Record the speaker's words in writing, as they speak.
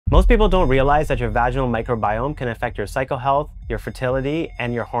Most people don't realize that your vaginal microbiome can affect your cycle health, your fertility,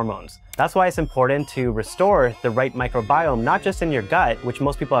 and your hormones. That's why it's important to restore the right microbiome, not just in your gut, which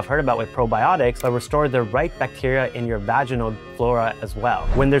most people have heard about with probiotics, but restore the right bacteria in your vaginal flora as well.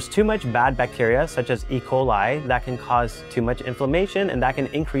 When there's too much bad bacteria, such as E. coli, that can cause too much inflammation and that can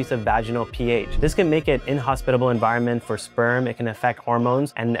increase the vaginal pH. This can make it an inhospitable environment for sperm. It can affect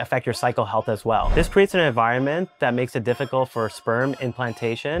hormones and affect your cycle health as well. This creates an environment that makes it difficult for sperm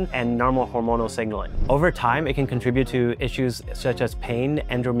implantation and normal hormonal signaling. Over time, it can contribute to issues such as pain,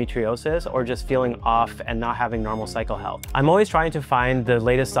 endometriosis, or just feeling off and not having normal cycle health. I'm always trying to find the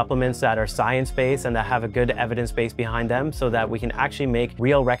latest supplements that are science-based and that have a good evidence base behind them so that we can actually make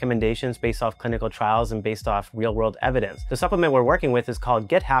real recommendations based off clinical trials and based off real-world evidence. The supplement we're working with is called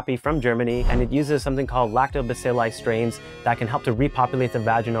Get Happy from Germany, and it uses something called lactobacilli strains that can help to repopulate the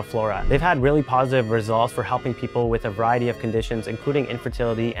vaginal flora. They've had really positive results for helping people with a variety of conditions, including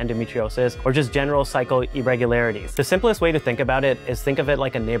infertility, endometriosis, or just general cycle irregularities. The simplest way to think about it is think of it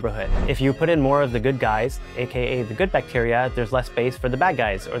like a neighborhood. If you put in more of the good guys, aka the good bacteria, there's less space for the bad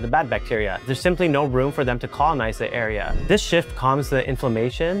guys or the bad bacteria. There's simply no room for them to colonize the area. This shift calms the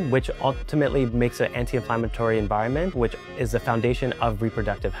inflammation, which ultimately makes an anti-inflammatory environment, which is the foundation of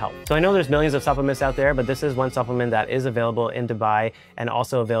reproductive health. So I know there's millions of supplements out there, but this is one supplement that is available in Dubai and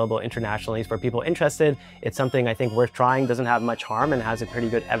also available internationally for people interested. It's something I think worth trying, doesn't have much harm, and has a pretty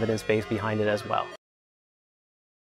good evidence base behind it as well.